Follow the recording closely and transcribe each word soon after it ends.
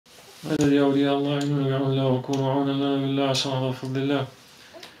الذي أولياء الله يؤمنون بعون الله وكونوا عونا لنا بالله عشان الله بفضل الله.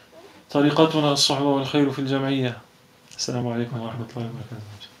 طريقتنا الصحبة والخير في الجمعية. السلام عليكم ورحمة الله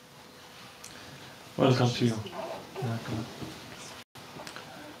وبركاته. Welcome to you.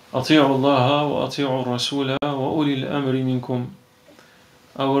 أطيعوا الله وأطيعوا الرسول وأولي الأمر منكم.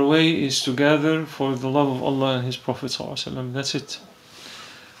 Our way is to gather for the love of Allah and His Prophet ﷺ. That's it.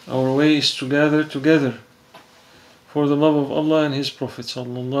 Our way is to gather together for the love of Allah and His Prophet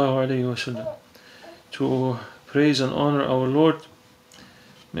ﷺ. To praise and honor our Lord.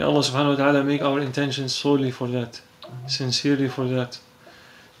 May Allah subhanahu wa ta'ala make our intentions solely for that, sincerely for that,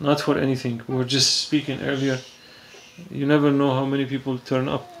 not for anything. We were just speaking earlier, you never know how many people turn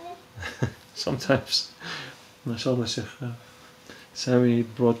up. Sometimes, mashallah, Sheikh Sami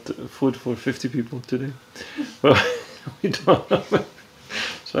brought food for 50 people today. Well, we don't know.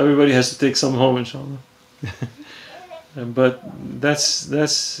 So everybody has to take some home, inshallah. But this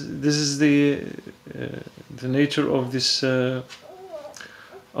is the nature of this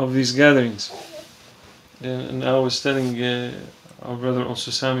of these gatherings. And I was telling our brother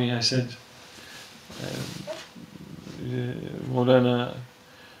also Sami, I said, Maulana,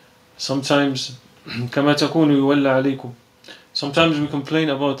 sometimes كما تكونوا يولى عليكم. Sometimes we complain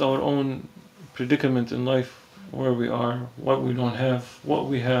about our own predicament in life, where we are, what we don't have, what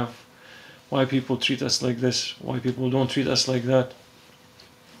we have, why people treat us like this, why people don't treat us like that.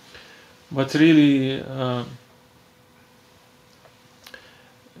 But really,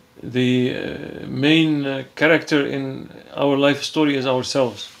 the main character in our life story is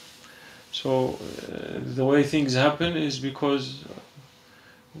ourselves. So the way things happen is because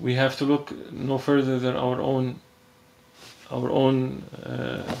we have to look no further than our own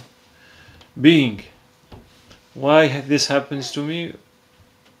being. Why this happens to me?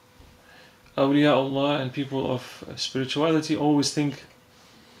 Awliya Allah and people of spirituality always think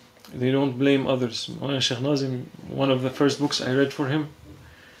they don't blame others. Sheikh Nazim, one of the first books I read for him,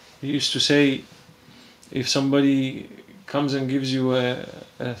 he used to say, if somebody comes and gives you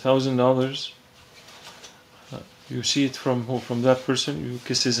 $1,000, you see it from who? From that person. You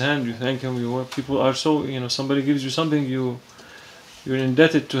kiss his hand, you thank him. People are so, somebody gives you something, you're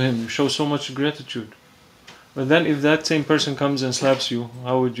indebted to him. You show so much gratitude. But then if that same person comes and slaps you,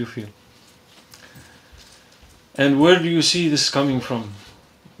 how would you feel? And where do you see this coming from?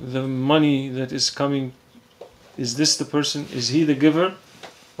 The money that is coming, is this the person? Is he the giver?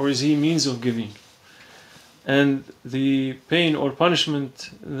 Or is he means of giving? And the pain or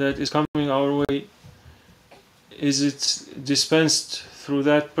punishment that is coming our way, is it dispensed through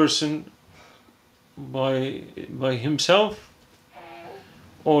that person by himself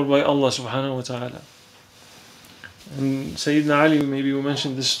or by Allah subhanahu wa ta'ala? And Sayyidina Ali, maybe we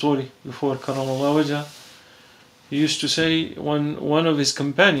mentioned this story before, Karamallah Wajah, he used to say, one of his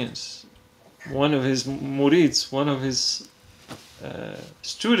companions, one of his murids, one of his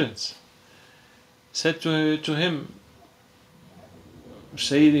students said to him,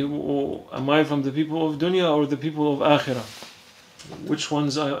 Sayyidi, am I from the people of dunya or the people of akhirah? Which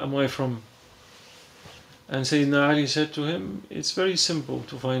ones am I from? And Sayyidina Ali said to him, it's very simple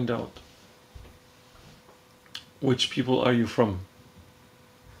to find out. Which people are you from?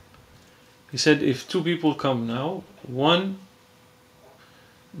 He said, if two people come now, one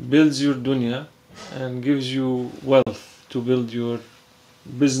builds your dunya and gives you wealth to build your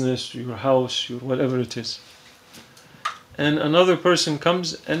business, your house, your whatever it is. And another person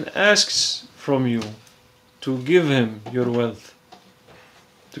comes and asks from you to give him your wealth,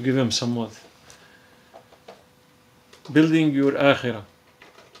 to give him some wealth. Building your akhirah.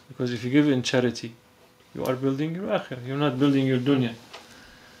 Because if you give in charity, you are building your akhirah. You're not building your dunya.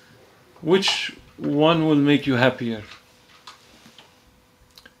 Which one will make you happier?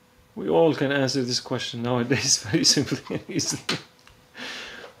 We all can answer this question nowadays very simply and easily.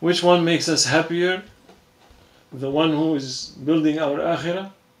 Which one makes us happier? The one who is building our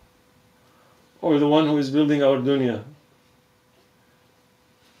akhirah or the one who is building our dunya?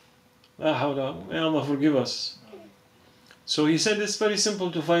 La hawla, may Allah forgive us. So he said it's very simple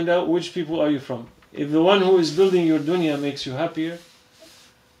to find out which people are you from. If the one who is building your dunya makes you happier,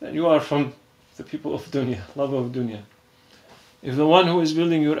 then you are from the people of dunya, love of dunya. If the one who is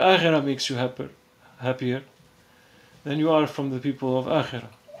building your akhirah makes you happier, then you are from the people of akhirah,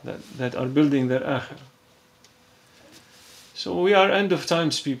 that are building their akhirah. So we are end of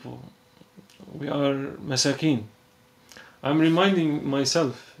times people. We are masakeen. I'm reminding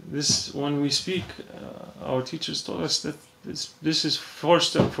myself, this when we speak, our teachers told us that this is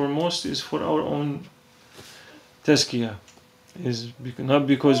first and foremost is for our own tazkiyah. Is not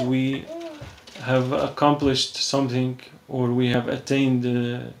because we have accomplished something or we have attained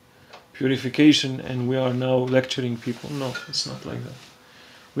purification and we are now lecturing people. No, it's not like that.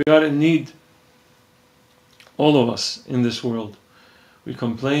 We are in need, all of us in this world. We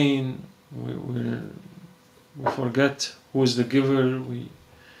complain, we forget who is the giver,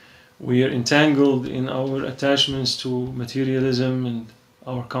 we are entangled in our attachments to materialism and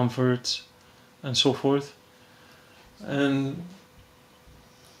our comforts and so forth. And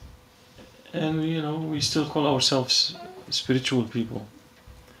we still call ourselves spiritual people.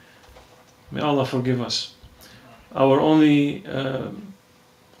 May Allah forgive us. Our only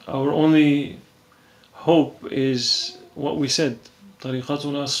hope is what we said,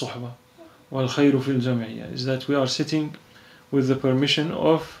 طريقتنا الصحبة والخير في الجمعية, is that we are sitting with the permission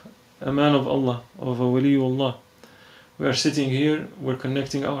of a man of Allah, of a waliullah. We are sitting here, we're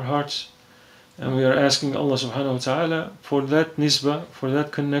connecting our hearts, and we are asking Allah subhanahu wa ta'ala for that nisbah, for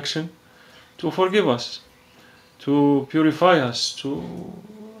that connection, to forgive us, to purify us, to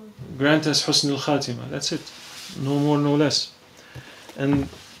grant us husn al-khatimah. That's it. No more, no less. And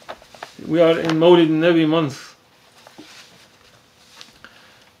we are in Mawlid Nabi month.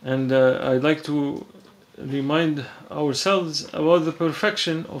 And I'd like to remind ourselves about the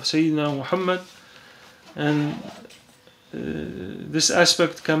perfection of Sayyidina Muhammad and this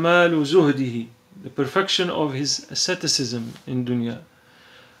aspect, Kamalu Zuhdihi, the perfection of his asceticism in dunya,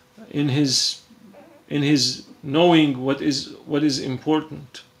 in his knowing what is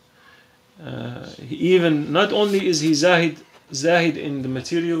important. Even not only is he zahid in the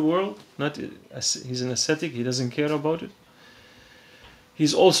material world, he's an ascetic, he doesn't care about it.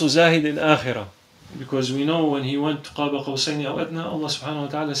 He's also zahid in akhirah, because we know when he went to قاب قوسين أو أدنى, Allah subhanahu wa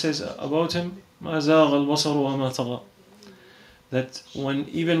ta'ala says about him, ما زاغ البصر وما طغى, that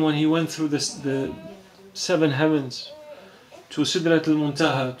even when he went through the 7 heavens to Sidrat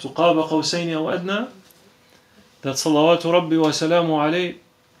al-Muntaha, to قاب قوسين أو أدنى, that salawatu rabbi wa salamu alayhi,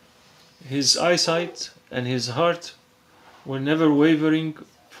 his eyesight and his heart were never wavering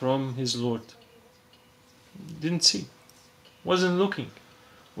from his Lord. Didn't see, wasn't looking.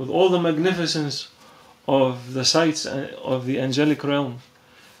 With all the magnificence of the sights of the angelic realm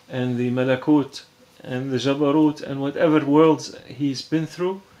and the malakut and the jabarut and whatever worlds he's been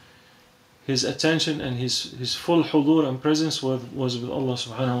through, his attention and his full hudur and presence was with Allah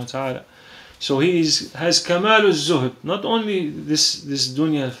subhanahu wa ta'ala. So he has kamal al-zuhd, not only this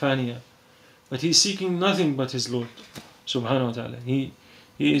dunya al-faniya, but he's seeking nothing but his Lord subhanahu wa ta'ala. He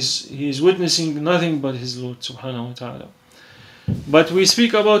is witnessing nothing but his Lord subhanahu wa ta'ala. But we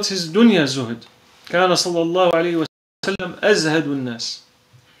speak about his dunya zuhd. كان صلى الله عليه وسلم أزهد الناس.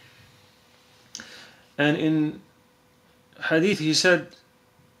 And in hadith he said,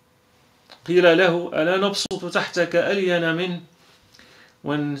 قيل له ألا نبسط تحتك ألين من,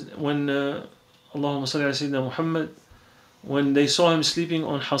 when اللهم صل على سيدنا Muhammad, when they saw him sleeping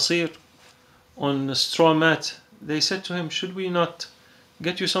on hasir, on a straw mat, they said to him, should we not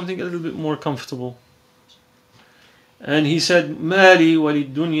get you something a little bit more comfortable? And he said, مالي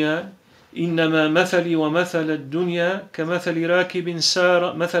وللدنيا إنما مثلي ومثل الدنيا كمثل راكب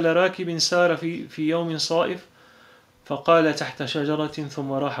سار في يوم صائف فقال تحت شجرة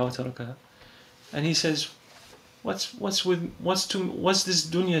ثم راح وتركها. And he says, what's this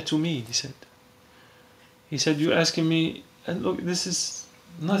dunya to me? He said, you're asking me, and look, this is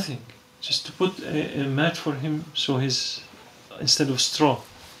nothing, just to put a mat for him, so instead of straw.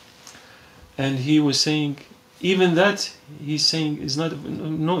 And he was saying, even that, he's saying, is not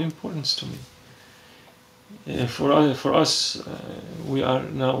no importance to me. For us, we are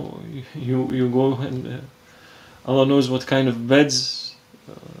now, you go and Allah knows what kind of beds,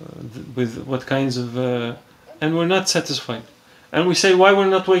 with what kinds of, and we're not satisfied. And we say, why we're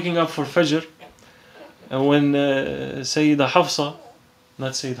not waking up for Fajr? And when Sayyida Hafsa,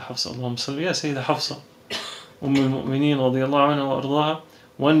 not Sayyida Hafsa, Allahumma salli, Sayyida Hafsa, al-Mu'mineen radiyallahu anha wa ardaha,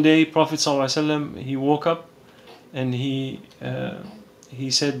 one day Prophet ﷺ, he woke up and he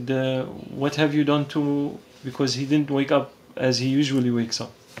said, what have you done to, because he didn't wake up as he usually wakes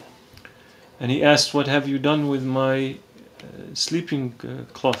up. And he asked, what have you done with my sleeping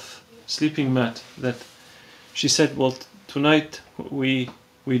cloth, sleeping mat? That she said, well, tonight we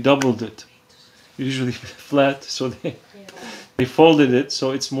doubled it. Usually flat, so they folded it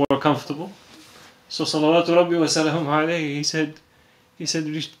so it's more comfortable. So salawatu rabbi wa salamu alayhi, he said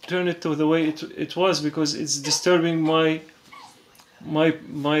return it to the way it was, because it's disturbing my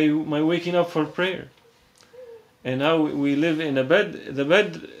waking up for prayer. And now we live in a bed, the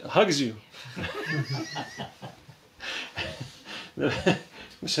bed hugs you. The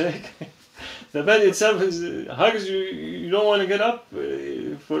bed itself hugs you. You don't want to get up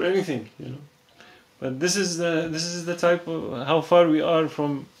for anything, But this is the type of how far we are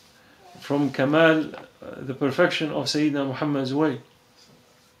from from Kamal, the perfection of Sayyidina Muhammad's way.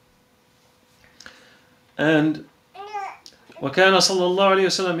 And وكان صلى الله عليه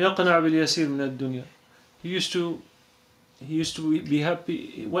وسلم يقنع باليسير من الدنيا. He used to be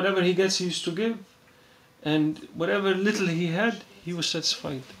happy. Whatever he gets, he used to give, and whatever little he had, he was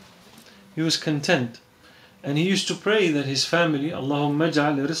satisfied. He was content, and he used to pray that his family, اللهم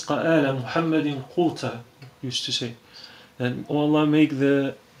اجعل رزق آل محمد قوتا, he used to say, and oh Allah, make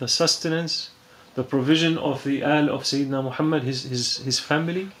the sustenance, the provision of the al of Sayyidina Muhammad, his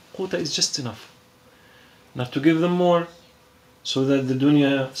family, quota is just enough. Not to give them more, so that the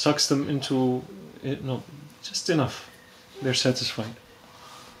dunya sucks them into it. No, just enough. They're satisfied.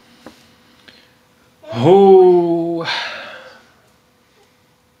 Oh.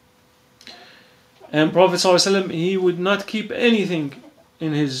 And Prophet ﷺ, he would not keep anything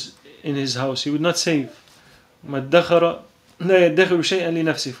in his house. He would not save. ما ادخر لا يدخر شيئا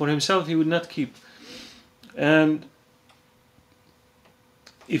لنفسه. For himself, he would not keep. And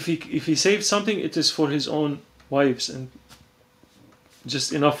if he saved something, it is for his own wives, and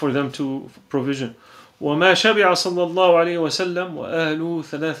just enough for them to provision. وما شبع صلى الله عليه وسلم وأهله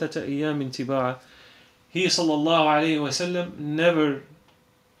ثلاثة أيام تباعا. He صلى الله عليه وسلم never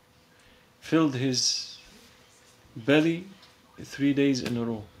filled his belly 3 days in a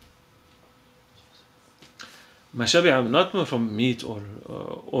row. ما شبع, not from meat or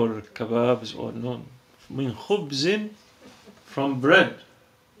kebabs or no, من خبز, from bread.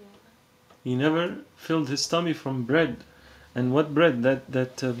 He never filled his tummy from bread. And what bread? That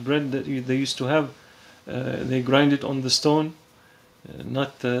bread that they used to have, they grind it on the stone,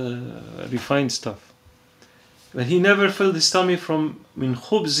 not refined stuff. But he never filled his tummy from min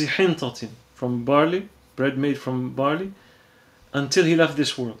khubzi hintatin, from barley, bread made from barley, until he left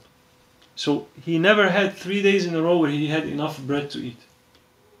this world. So he never had 3 days in a row where he had enough bread to eat.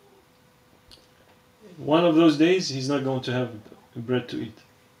 One of those days he's not going to have bread to eat,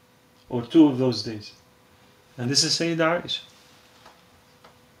 or 2 of those days. And this is Sayyida Aisha.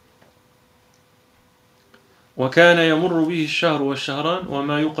 وكان يمر به الشهر والشهران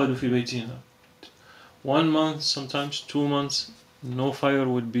وما يوقد في بيتنا. 1 month, sometimes 2 months, no fire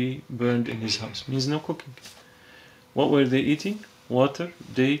would be burned in his house. Means no cooking. What were they eating? Water,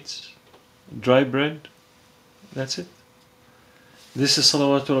 dates, dry bread. That's it. This is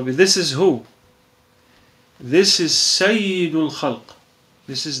Salawatu Rabbi. This is who? This is Sayyidul Khalq.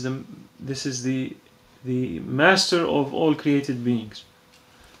 This is the master of all created beings.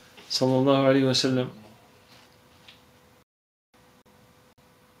 Sallallahu Alaihi Wasallam.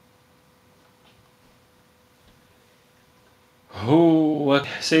 What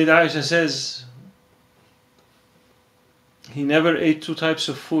Sayyida Aisha says, he never ate 2 types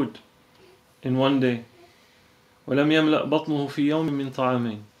of food in one day. وَلَمْ يَمْلَأْ بَطْنُهُ فِي يَوْمٍ مِّن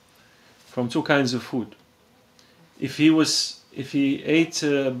طَعَامَيْنِ. From 2 kinds of food. If he ate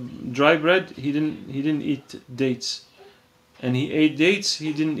dry bread, he didn't eat dates, and he ate dates,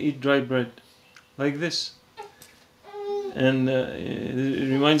 he didn't eat dry bread, like this. And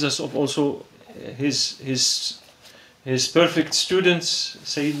it reminds us of also his perfect students.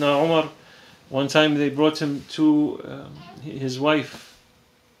 Sayyidina Umar, one time they brought him to his wife,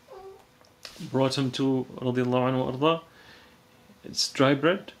 brought him to radiallahu anhu arda. It's dry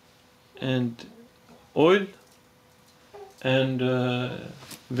bread and oil and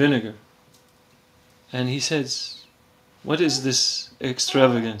vinegar. And he says, what is this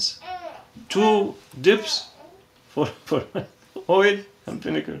extravagance? 2 dips for oil and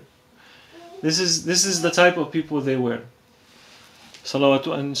vinegar. This is the type of people they were.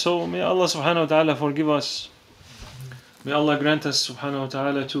 Salawatu. And so may Allah subhanahu wa ta'ala forgive us. May Allah grant us subhanahu wa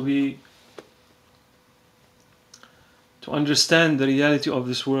ta'ala to understand the reality of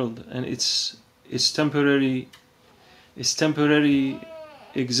this world and its temporary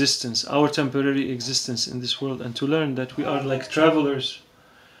existence, our temporary existence in this world, and to learn that we are like travelers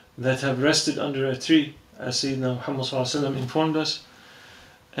that have rested under a tree, as Sayyidina Muhammad sallallahu alaihi wasallam informed us,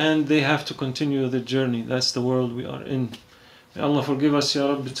 and they have to continue the journey. That's the world we are in. May Allah forgive us, Ya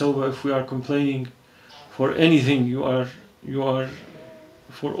Rabbi Tawbah, if we are complaining for anything. You are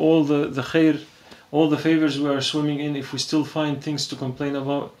for all the khair, all the favors we are swimming in. If we still find things to complain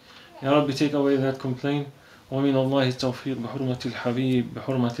about, Ya Rabbi, take away that complaint. ومن الله التوفيق بحرمة الحبيب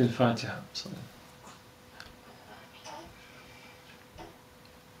بحرمة الفاتحة.